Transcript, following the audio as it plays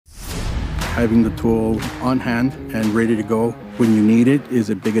Having the tool on hand and ready to go when you need it is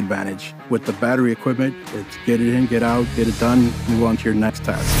a big advantage. With the battery equipment, it's get it in, get out, get it done, move on to your next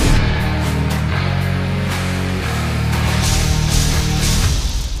task.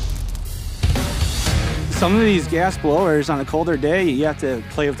 Some of these gas blowers on a colder day, you have to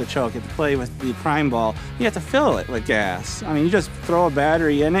play with the choke, you have to play with the prime ball. You have to fill it with gas. I mean, you just throw a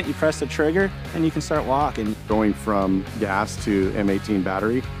battery in it, you press the trigger, and you can start walking. Going from gas to M18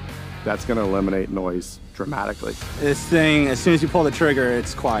 battery, that's going to eliminate noise dramatically. This thing, as soon as you pull the trigger,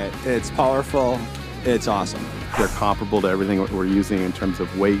 it's quiet, it's powerful, it's awesome. They're comparable to everything that we're using in terms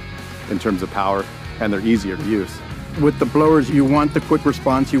of weight, in terms of power, and they're easier to use. With the blowers, you want the quick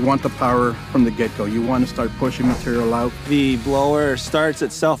response, you want the power from the get-go. You want to start pushing material out. The blower starts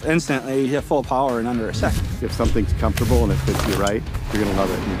itself instantly, you hit full power in under a second. If something's comfortable and it fits you right, you're going to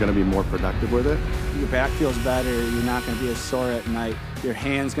love it. You're going to be more productive with it. Your back feels better, you're not going to be as sore at night. Your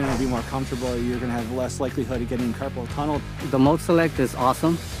hand's going to be more comfortable, you're going to have less likelihood of getting carpal tunnel. The mode select is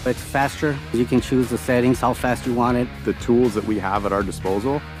awesome. It's faster. You can choose the settings, how fast you want it. The tools that we have at our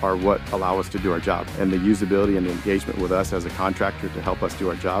disposal are what allow us to do our job. And the usability and the engagement with us as a contractor to help us do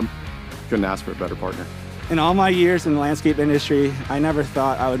our job, couldn't ask for a better partner. In all my years in the landscape industry, I never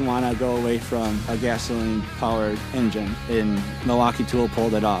thought I would want to go away from a gasoline-powered engine, and Milwaukee Tool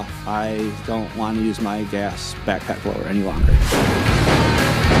pulled it off. I don't want to use my gas backpack blower any longer.